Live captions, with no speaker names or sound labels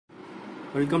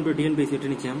Welcome to TNPSC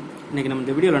நிச்சயம். இன்னைக்கு நம்ம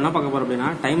இந்த வீடியோவில் என்ன பார்க்க போறோம் அப்படின்னா,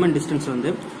 டைம் அண்ட் டிஸ்டன்ஸ் வந்து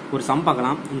ஒரு சம்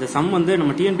பார்க்கலாம். இந்த சம் வந்து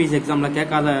நம்ம டிஎன்பிஎஸ்சி எக்ஸாம்ல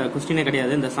கேட்காத கொஸ்டினே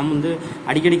கிடையாது. இந்த சம் வந்து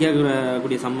அடிக்கடி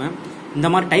கேட்கக்கூடிய சம். இந்த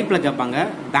மாதிரி டைப்ல கேட்பாங்க.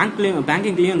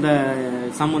 பேங்கிங்லயும் இந்த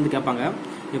சம் வந்து கேட்பாங்க.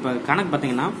 இப்போ கணக்கு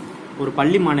பார்த்தீங்கன்னா, ஒரு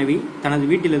பள்ளி மாணவி தனது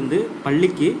வீட்டிலிருந்து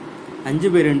பள்ளிக்கு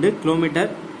 5/2 கிலோமீட்டர்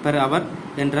பெர் அவர்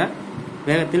என்ற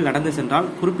வேகத்தில் நடந்து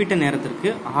சென்றால் குறிப்பிட்ட நேரத்திற்கு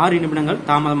 6 நிமிடங்கள்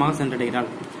தாமதமாக சென்றடைகிறாள்.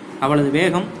 அவளது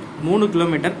வேகம் 3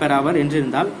 கிலோமீட்டர் பெர் அவர்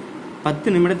என்றிருந்தால்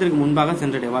 10 நிமிடத்திற்கு முன்பாக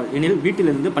சென்றடைவாள் எனில்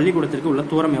வீட்டிலிருந்து பள்ளிக்கூடத்திற்கு உள்ள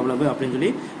தூரம் எவ்வளவு அப்படின்னு சொல்லி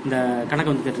இந்த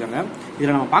கணக்கு வந்து கேட்டிருக்காங்க.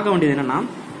 இதில் நம்ம பார்க்க வேண்டியது என்னன்னா,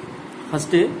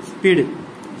 ஃபர்ஸ்ட்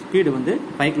ஸ்பீடு வந்து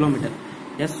 5 கிலோமீட்டர்.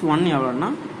 S1 எவ்வளோன்னா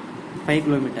 5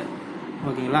 kilometre.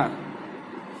 ஓகேங்களா.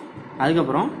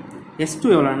 அதுக்கப்புறம்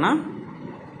S2 எவ்வளோன்னா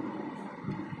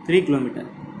 3 கிலோமீட்டர்.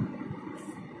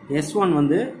 S1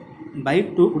 வந்து by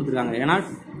 2 கொடுத்துருக்காங்க. ஏன்னா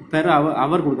பெர்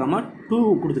அவர் கொடுக்காம 2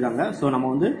 கொடுத்துருக்காங்க. ஸோ நம்ம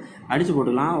வந்து அடிச்சு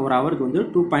போட்டுக்கலாம். ஒரு ஹவருக்கு வந்து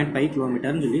 2.5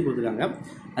 கிலோமீட்டர்னு சொல்லி கொடுத்துருக்காங்க.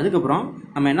 அதுக்கப்புறம்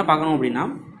நம்ம என்ன பார்க்கணும் அப்படின்னா,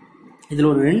 இதில்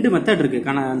ஒரு 2 மெத்தட்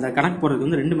இருக்குது. அந்த கணக்கு போடுறதுக்கு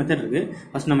வந்து 2 மெத்தட் இருக்குது.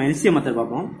 ஃபர்ஸ்ட் நம்ம எல்சிஎம் மெத்தட்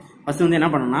பார்ப்போம். ஃபர்ஸ்ட் வந்து என்ன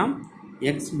பண்ணோம்னா,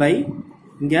 எக்ஸ் பை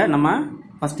இங்கே நம்ம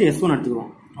ஃபர்ஸ்ட் S1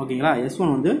 எடுத்துக்கிறோம். ஓகேங்களா.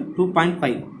 S1 வந்து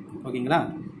 2.5. ஓகேங்களா.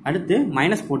 அடுத்து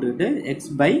மைனஸ் போட்டுக்கிட்டு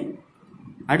எக்ஸ் பை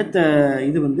அடுத்த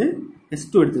இது வந்து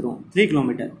S2 எடுத்துக்கிறோம் 3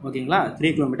 கிலோமீட்டர். ஓகேங்களா. 3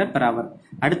 கிலோமீட்டர் பெர் ஹவர்.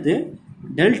 அடுத்து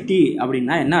டெல் டி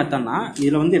அப்படின்னா என்ன அர்த்தம்னா,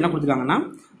 இதில் வந்து என்ன கொடுத்துருக்காங்கன்னா,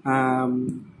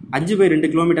 5/2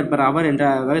 கிலோமீட்டர் பெர் ஹவர் என்ற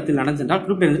வேகத்தில் நடந்து சென்றால்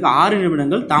குறிப்பிட்ட 6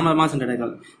 நிமிடங்கள் தாமதமாக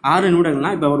சென்றடைகள். 6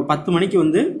 நிமிடங்கள்னா இப்போ ஒரு 10 மணிக்கு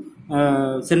வந்து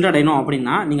சென்றடையணும்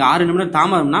அப்படின்னா நீங்கள் 6 நிமிடம்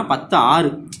தாமதம்னா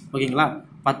 10:06. ஓகேங்களா.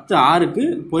 10:06க்கு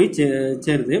போய்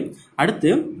சேருது.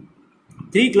 அடுத்து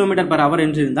 3 கிலோமீட்டர் பெர் ஹவர்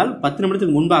என்று இருந்தால் 10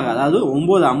 நிமிடத்துக்கு முன்பாக, அதாவது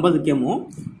 9:50க்கே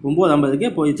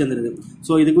போய் சேர்ந்துருது.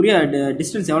 ஸோ இதுக்குரிய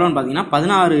டிஸ்டன்ஸ் எவ்வளோன்னு பார்த்தீங்கன்னா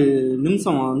 16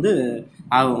 நிமிஷம் வந்து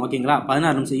ஆகும். ஓகேங்களா.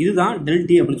 16 நிமிஷம். இதுதான் டெல்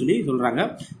டி அப்படின்னு சொல்லி சொல்கிறாங்க.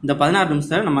 இந்த 16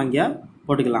 நிமிஷத்தை நம்ம இங்கே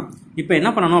போட்டுக்கலாம். இப்போ என்ன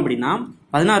பண்ணணும் அப்படின்னா,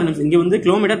 16 நிமிஷம் இங்கே வந்து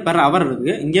கிலோமீட்டர் பெர் ஹவர்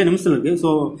இருக்குது, இங்கே நிமிஷம் இருக்குது. ஸோ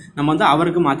நம்ம வந்து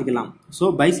அவருக்கு மாற்றிக்கலாம். ஸோ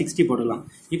by 60 போட்டுக்கலாம்.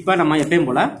 இப்போ நம்ம எப்பயும்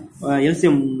போல்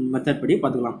எல்சிஎம் மெத்தட் படி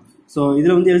பார்த்துக்கலாம். ஸோ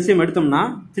இதில் வந்து எல்சிஎம் எடுத்தோம்னா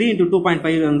 3 ×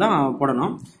 2.5 தான்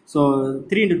போடணும். ஸோ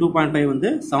 3 × 2.5 வந்து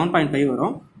 7.5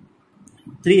 வரும்.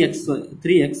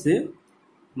 3x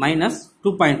minus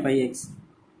 2.5x.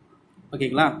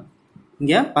 ஓகேங்களா.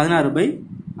 இங்கே 16/60.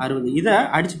 இதை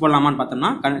அடிச்சு போடலாமான்னு பார்த்தோம்னா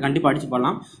கண்டிப்பாக அடிச்சு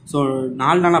போடலாம். ஸோ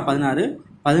 4 நாளாக 16,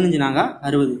 15 நாங்கள்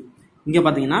 60. இங்கே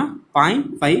பார்த்தீங்கன்னா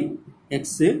 0.5x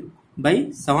by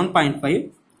 7.5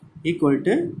 ஈக்குவல்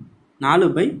டு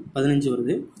 4/15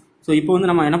 வருது. ஸோ இப்போ வந்து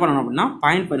நம்ம என்ன பண்ணணும் அப்படின்னா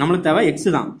 0.5 நம்மளுக்கு தேவை எக்ஸ்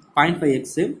தான், 0.5x.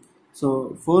 ஸோ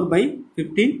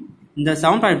 4/15. இந்த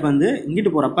 7.5 வந்து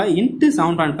இங்கிட்டு போகிறப்ப இன்ட்டு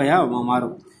 7.5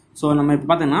 மாறும். ஸோ நம்ம இப்போ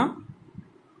பார்த்தோம்னா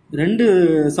 2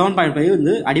 7.5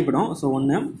 வந்து அடிப்படும். ஸோ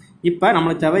 1. இப்போ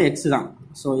நம்மளுக்கு தேவை எக்ஸ் தான்.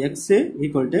 ஸோ எக்ஸ்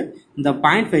ஈக்குவல் டு இந்த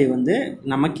 0.5 வந்து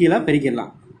நம்ம கீழே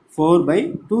பெருக்கிடலாம்.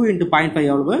 4/2 × 0.5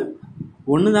 எவ்வளவு?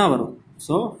 1 தான் வரும்.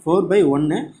 So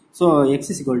 4/1. So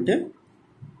X equal to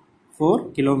 4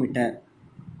 kilometre.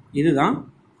 இதுதான்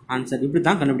ஆன்சர். இப்படி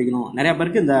தான் கண்டுபிடிக்கணும். நிறைய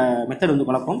பேருக்கு இந்த மெத்தட் வந்து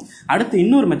குழப்பம். அடுத்து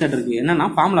இன்னொரு மெத்தட் இருக்குது. என்னன்னா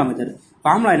ஃபார்முலா மெத்தட்.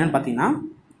 ஃபார்முலா என்னன்னு பார்த்தீங்கன்னா,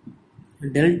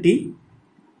 del D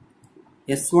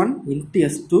S1 ×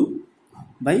 S2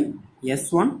 by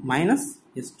S1 minus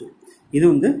S2. இது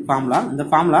வந்து ஃபார்முலா. இந்த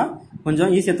ஃபார்முலா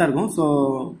கொஞ்சம் ஈஸியாக தான் இருக்கும். ஸோ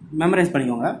மெமரைஸ்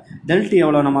பண்ணிக்கோங்க. டெல் டி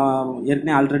எவ்வளோ நம்ம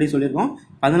ஏற்கனவே ஆல்ரெடி சொல்லியிருக்கோம்,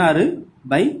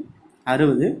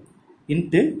 16/60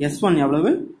 இன்ட்டு S1 எவ்வளவு?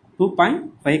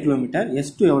 2.5 கிலோமீட்டர்.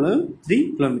 S2 எவ்வளவு? 3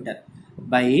 kilometre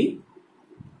by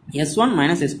S1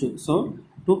 minus S2. So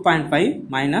 2.5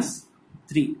 minus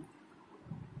 3.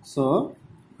 So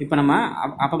இப்போ நம்ம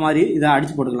அப்போ மாதிரி இதை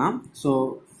அடித்து போட்டுக்கலாம். ஸோ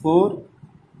 4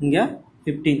 இங்கே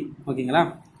 15. ஓகேங்களா.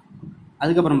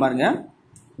 அதுக்கப்புறம் பாருங்கள்,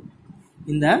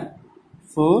 இந்த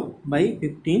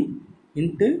 4/15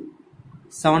 இன்ட்டு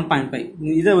 7.5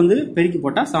 இதை வந்து பெருக்கி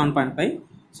போட்டால் 7.5.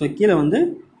 ஸோ கீழே வந்து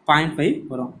 0.5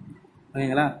 வரும்.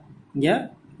 ஓகேங்களா. இங்கே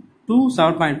 2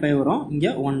 7.5 வரும்,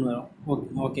 இங்கே 1 வரும்.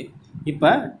 ஓகே. இப்போ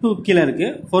 2 கீழே இருக்குது,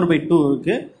 4/2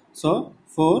 இருக்குது. ஸோ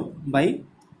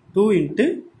 4/2 இன்ட்டு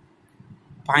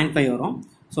 0.5 வரும்.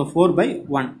 ஸோ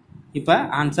 4/1. இப்போ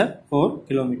ஆன்சர் 4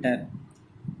 கிலோமீட்டர்.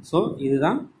 ஸோ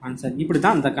இதுதான் ஆன்சர். இப்படி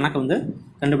தான் இந்த கணக்கை வந்து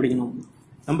கண்டுபிடிக்கணும்.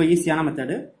 ரொம்ப ஈஸியான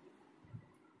மெத்தடு.